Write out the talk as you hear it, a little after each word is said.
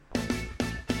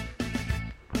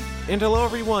And hello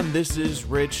everyone, this is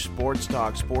Rich Sports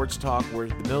Talk worth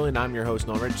the million. I'm your host,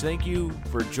 Nolan Rich. Thank you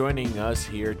for joining us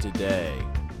here today.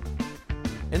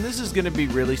 And this is going to be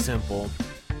really simple.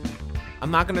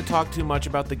 I'm not going to talk too much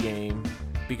about the game,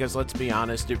 because let's be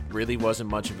honest, it really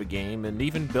wasn't much of a game, and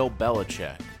even Bill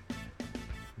Belichick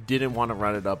didn't want to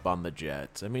run it up on the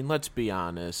Jets. I mean, let's be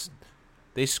honest.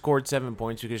 They scored 7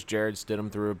 points because Jarrett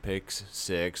Stidham threw a pick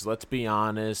six. Let's be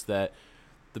honest that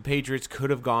the Patriots could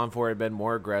have gone for it and been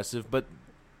more aggressive, but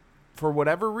for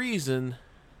whatever reason,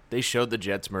 they showed the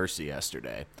Jets mercy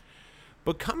yesterday.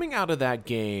 But coming out of that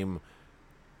game,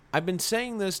 I've been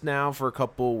saying this now for a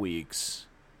couple of weeks,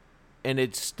 and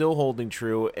it's still holding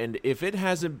true, and if it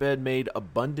hasn't been made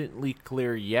abundantly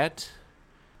clear yet,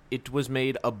 it was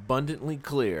made abundantly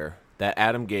clear that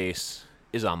Adam Gase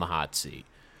is on the hot seat.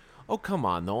 Oh, come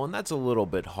on, Nolan, that's a little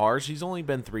bit harsh. He's only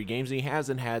been 3 games, and he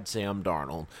hasn't had Sam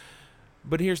Darnold.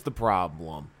 But here's the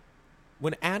problem.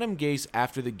 When Adam Gase,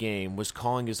 after the game, was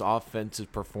calling his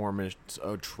offensive performance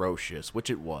atrocious,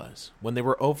 which it was, when they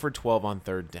were 0 for 12 on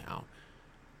third down,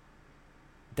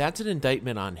 that's an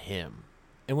indictment on him.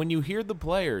 And when you hear the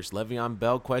players, Le'Veon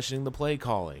Bell questioning the play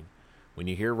calling, when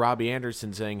you hear Robbie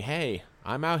Anderson saying, hey,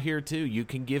 I'm out here too, you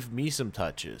can give me some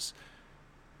touches,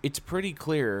 it's pretty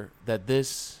clear that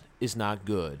this is not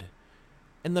good.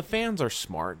 And the fans are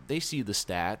smart. They see the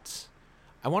stats.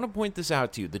 I want to point this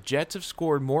out to you. The Jets have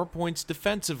scored more points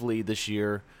defensively this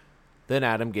year than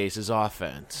Adam Gase's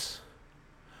offense.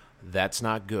 That's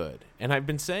not good. And I've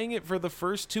been saying it for the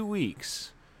first 2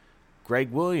 weeks.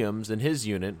 Greg Williams and his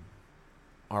unit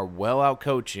are well out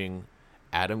coaching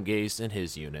Adam Gase and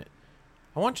his unit.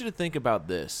 I want you to think about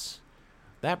this.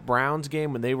 That Browns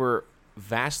game when they were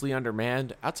vastly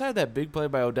undermanned, outside of that big play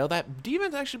by Odell, that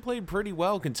defense actually played pretty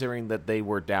well considering that they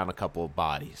were down a couple of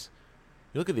bodies.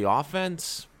 You look at the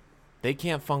offense, they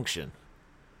can't function.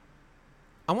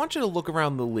 I want you to look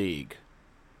around the league.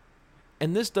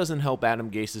 And this doesn't help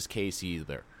Adam Gase's case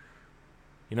either.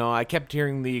 You know, I kept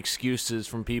hearing the excuses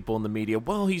from people in the media.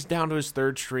 Well, he's down to his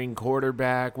third string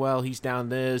quarterback. Well, he's down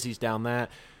this, he's down that.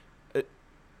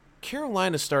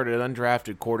 Carolina started an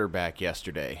undrafted quarterback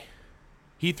yesterday.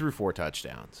 He threw 4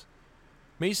 touchdowns.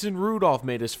 Mason Rudolph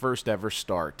made his first ever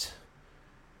start.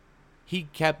 He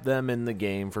kept them in the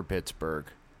game for Pittsburgh.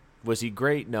 Was he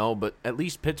great? No, but at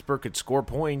least Pittsburgh could score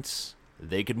points.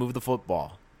 They could move the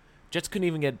football. Jets couldn't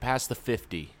even get past the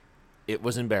 50. It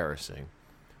was embarrassing.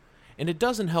 And it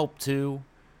doesn't help, too,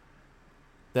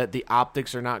 that the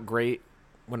optics are not great.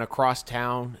 When across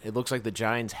town, it looks like the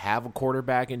Giants have a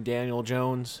quarterback in Daniel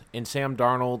Jones, and Sam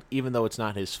Darnold, even though it's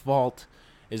not his fault,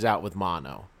 is out with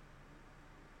mono.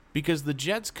 Because the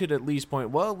Jets could at least point,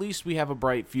 well, at least we have a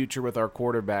bright future with our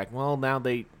quarterback. Well, now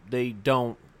they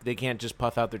don't. They can't just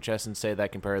puff out their chest and say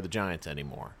that compared to the Giants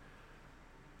anymore.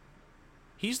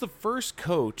 He's the first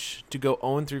coach to go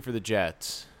 0-3 for the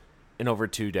Jets in over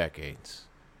 2 decades.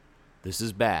 This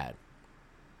is bad.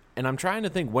 And I'm trying to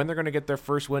think when they're going to get their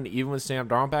first win, even with Sam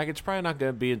Darnold back. It's probably not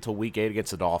going to be until week 8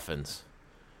 against the Dolphins.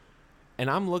 And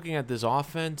I'm looking at this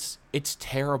offense. It's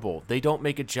terrible. They don't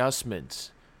make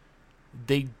adjustments.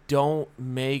 They don't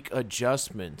make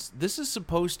adjustments. This is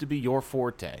supposed to be your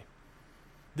forte.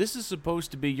 This is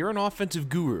supposed to be, you're an offensive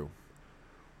guru.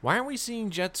 Why aren't we seeing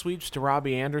jet sweeps to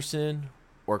Robbie Anderson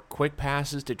or quick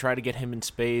passes to try to get him in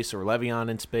space or Le'Veon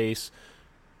in space?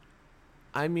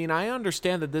 I mean, I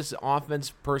understand that this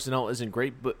offensive personnel isn't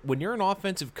great, but when you're an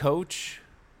offensive coach,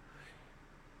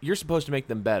 you're supposed to make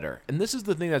them better. And this is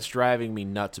the thing that's driving me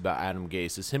nuts about Adam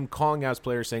Gase, is him calling out his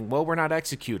players saying, well, we're not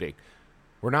executing.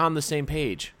 We're not on the same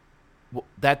page. Well,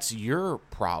 that's your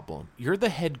problem. You're the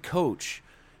head coach.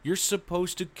 You're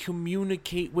supposed to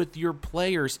communicate with your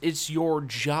players. It's your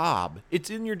job.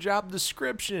 It's in your job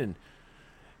description.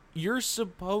 You're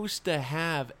supposed to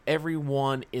have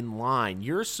everyone in line.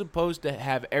 You're supposed to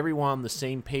have everyone on the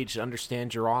same page to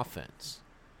understand your offense.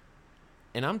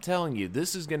 And I'm telling you,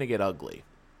 this is going to get ugly.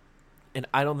 And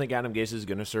I don't think Adam Gase is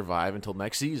going to survive until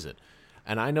next season.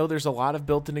 And I know there's a lot of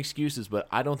built-in excuses, but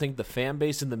I don't think the fan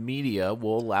base and the media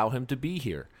will allow him to be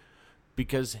here.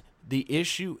 Because the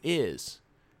issue is,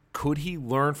 could he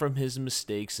learn from his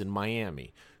mistakes in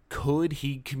Miami? Could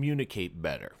he communicate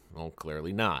better? Well,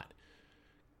 clearly not.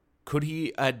 Could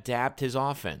he adapt his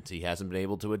offense? He hasn't been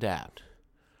able to adapt.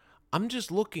 I'm just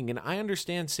looking, and I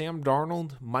understand Sam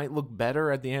Darnold might look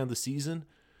better at the end of the season,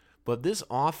 but this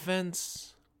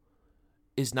offense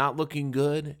is not looking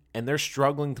good, and they're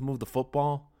struggling to move the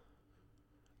football.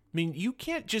 I mean, you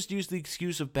can't just use the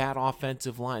excuse of bad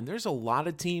offensive line. There's a lot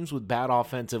of teams with bad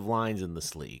offensive lines in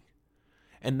this league,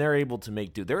 and they're able to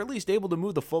make do. They're at least able to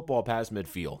move the football past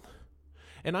midfield.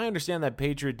 And I understand that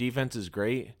Patriot defense is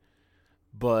great,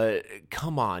 But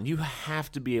come on, you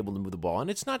have to be able to move the ball. And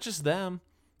it's not just them.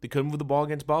 They couldn't move the ball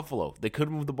against Buffalo. They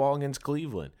couldn't move the ball against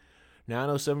Cleveland. Now, I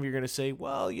know some of you are going to say,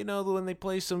 well, when they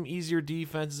play some easier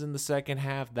defenses in the second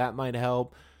half, that might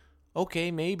help.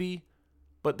 Okay, maybe.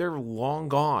 But they're long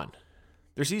gone.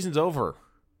 Their season's over.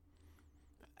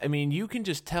 I mean, you can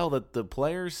just tell that the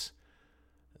players,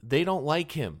 they don't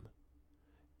like him.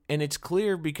 And it's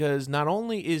clear because not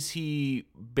only is he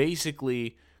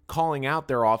basically calling out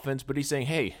their offense, but he's saying,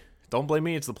 hey, don't blame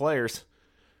me, it's the players.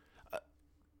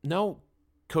 No,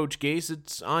 Coach Gase,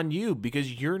 it's on you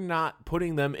because you're not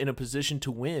putting them in a position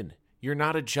to win. You're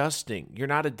not adjusting. You're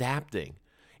not adapting.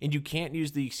 And you can't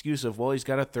use the excuse of, well, he's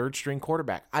got a third-string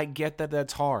quarterback. I get that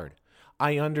that's hard.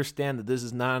 I understand that this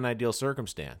is not an ideal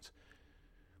circumstance.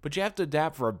 But you have to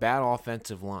adapt for a bad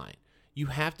offensive line. You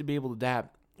have to be able to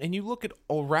adapt. And you look at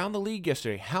around the league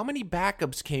yesterday, how many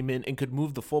backups came in and could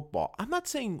move the football? I'm not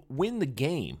saying win the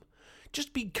game.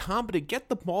 Just be competent. Get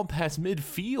the ball past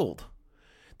midfield.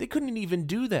 They couldn't even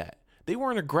do that. They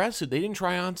weren't aggressive. They didn't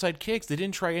try onside kicks. They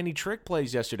didn't try any trick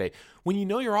plays yesterday. When you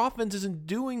know your offense isn't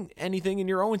doing anything and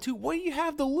you're 0-2, what do you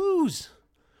have to lose?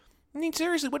 I mean,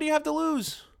 seriously, what do you have to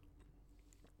lose?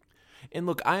 And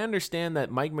look, I understand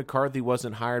that Mike McCarthy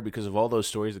wasn't hired because of all those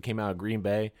stories that came out of Green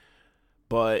Bay.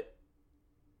 But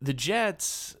the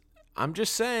Jets, I'm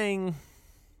just saying,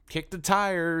 kick the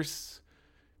tires.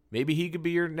 Maybe he could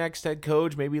be your next head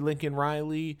coach. Maybe Lincoln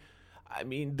Riley. I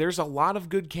mean, there's a lot of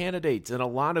good candidates and a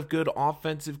lot of good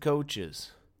offensive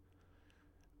coaches.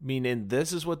 I mean, and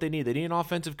this is what they need. They need an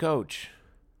offensive coach.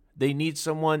 They need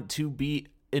someone to be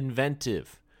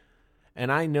inventive. And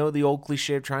I know the old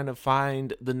cliche of trying to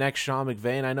find the next Sean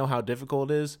McVay, and I know how difficult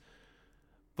it is.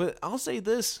 But I'll say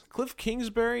this, Cliff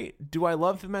Kingsbury, do I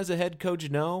love him as a head coach?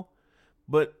 No.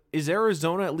 But is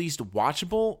Arizona at least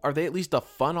watchable? Are they at least a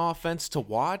fun offense to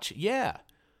watch? Yeah.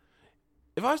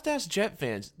 If I was to ask Jet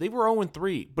fans, they were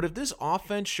 0-3. But if this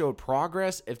offense showed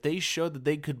progress, if they showed that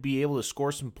they could be able to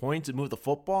score some points and move the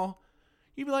football,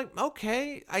 you'd be like,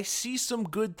 okay, I see some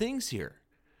good things here.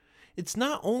 It's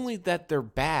not only that they're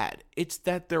bad, it's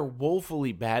that they're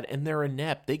woefully bad and they're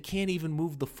inept. They can't even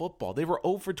move the football. They were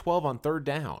 0-12 on third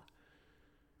down.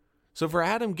 So for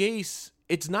Adam Gase,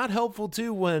 it's not helpful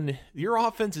too when your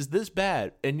offense is this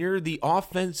bad and you're the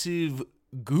offensive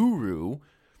guru.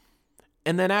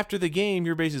 And then after the game,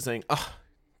 you're basically saying,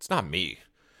 it's not me.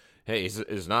 Hey,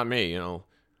 it's not me,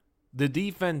 The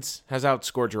defense has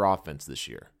outscored your offense this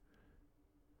year.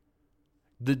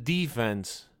 The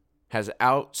defense has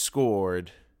outscored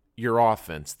your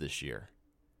offense this year.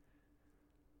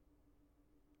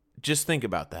 Just think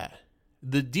about that.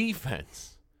 The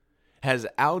defense has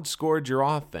outscored your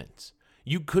offense.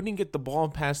 You couldn't get the ball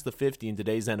past the 50 in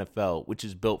today's NFL, which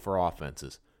is built for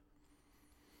offenses.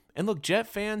 And look, Jet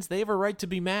fans, they have a right to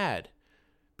be mad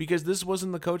because this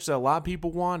wasn't the coach that a lot of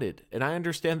people wanted. And I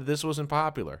understand that this wasn't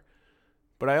popular.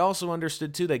 But I also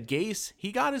understood, too, that Gase,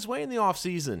 he got his way in the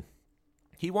offseason.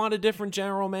 He wanted a different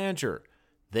general manager.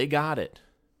 They got it.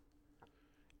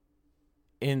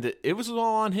 And it was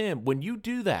all on him. When you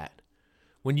do that,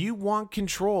 when you want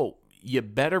control, you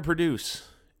better produce.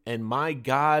 And my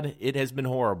God, it has been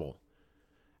horrible.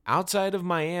 Outside of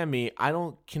Miami,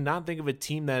 I cannot think of a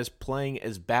team that is playing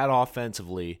as bad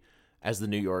offensively as the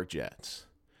New York Jets.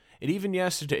 And even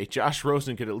yesterday, Josh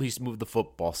Rosen could at least move the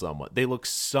football somewhat. They look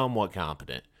somewhat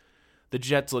competent. The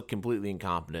Jets look completely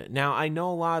incompetent. Now, I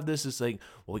know a lot of this is like,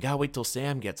 well, we got to wait till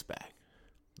Sam gets back.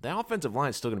 The offensive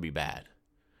line is still going to be bad.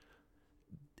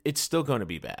 It's still going to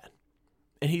be bad.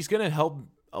 And he's going to help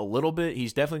a little bit.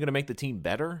 He's definitely going to make the team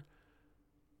better.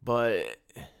 But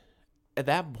at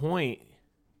that point,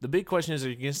 the big question is, are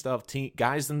you going to still have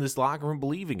guys in this locker room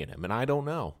believing in him? And I don't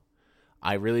know.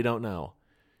 I really don't know.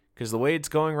 Because the way it's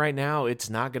going right now, it's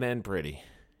not going to end pretty.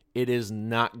 It is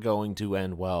not going to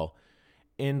end well.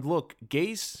 And look,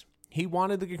 Gase, he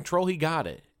wanted the control, he got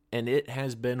it. And it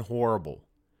has been horrible.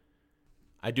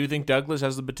 I do think Douglas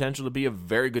has the potential to be a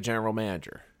very good general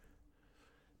manager.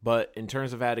 But in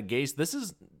terms of Adam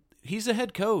Gase, he's a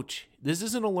head coach. This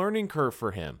isn't a learning curve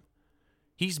for him.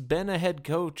 He's been a head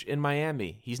coach in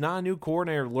Miami. He's not a new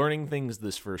coordinator learning things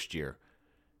this first year.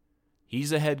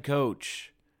 He's a head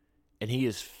coach, and he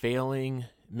is failing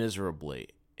miserably.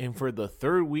 And for the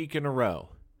third week in a row,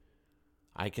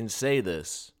 I can say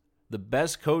this, the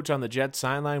best coach on the Jets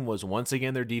sideline was once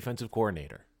again their defensive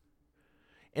coordinator.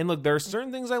 And look, there are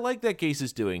certain things I like that Gase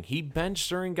is doing. He benched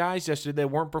certain guys yesterday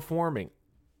that weren't performing.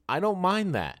 I don't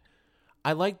mind that.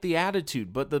 I like the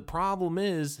attitude, but the problem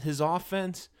is his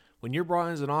offense, when you're brought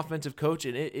in as an offensive coach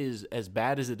and it is as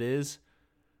bad as it is,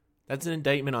 that's an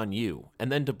indictment on you.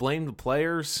 And then to blame the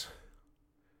players,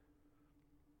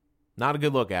 Not a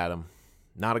good look, Adam.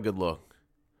 Not a good look.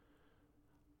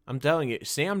 I'm telling you,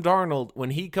 Sam Darnold,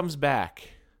 when he comes back,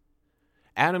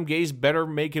 Adam Gase better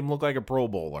make him look like a Pro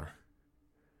Bowler.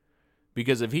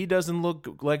 Because if he doesn't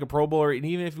look like a Pro Bowler, and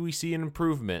even if we see an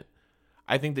improvement,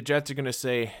 I think the Jets are going to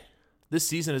say, this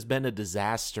season has been a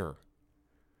disaster.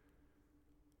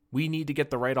 We need to get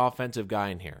the right offensive guy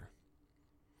in here.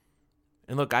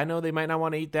 And look, I know they might not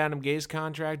want to eat the Adam Gase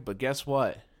contract, but guess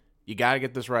what? You got to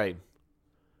get this right.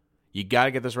 You got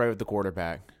to get this right with the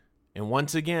quarterback. And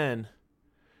once again,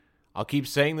 I'll keep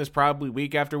saying this probably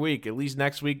week after week. At least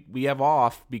next week we have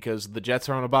off because the Jets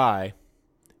are on a bye.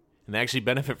 And they actually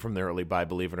benefit from their early bye,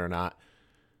 believe it or not.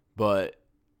 But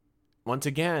once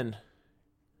again,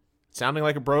 sounding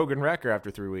like a broken record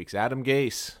after 3 weeks. Adam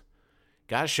Gase,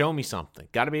 got to show me something.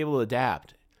 Got to be able to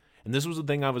adapt. And this was the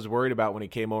thing I was worried about when he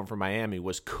came over from Miami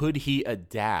was, could he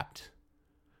adapt?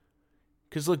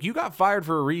 Because, look, you got fired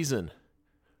for a reason.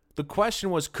 The question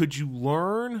was, could you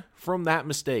learn from that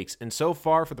mistakes? And so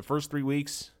far, for the first 3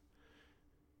 weeks,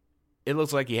 it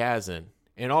looks like he hasn't.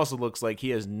 And it also looks like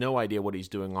he has no idea what he's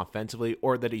doing offensively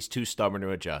or that he's too stubborn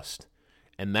to adjust.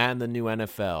 And that in the new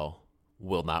NFL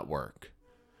will not work.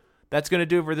 That's going to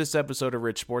do it for this episode of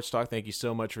Rich Sports Talk. Thank you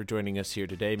so much for joining us here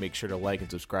today. Make sure to like and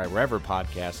subscribe wherever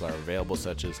podcasts are available,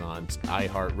 such as on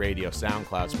iHeartRadio,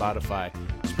 SoundCloud, Spotify,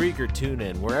 Spreaker,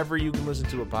 TuneIn, wherever you can listen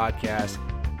to a podcast.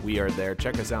 We are there.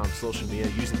 Check us out on social media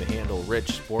using the handle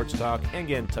Rich Sports Talk and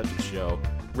get in touch with the show,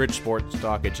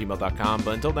 richsportstalk@gmail.com.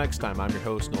 But until next time, I'm your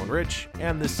host, Nolan Rich,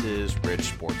 and this is Rich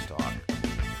Sports Talk.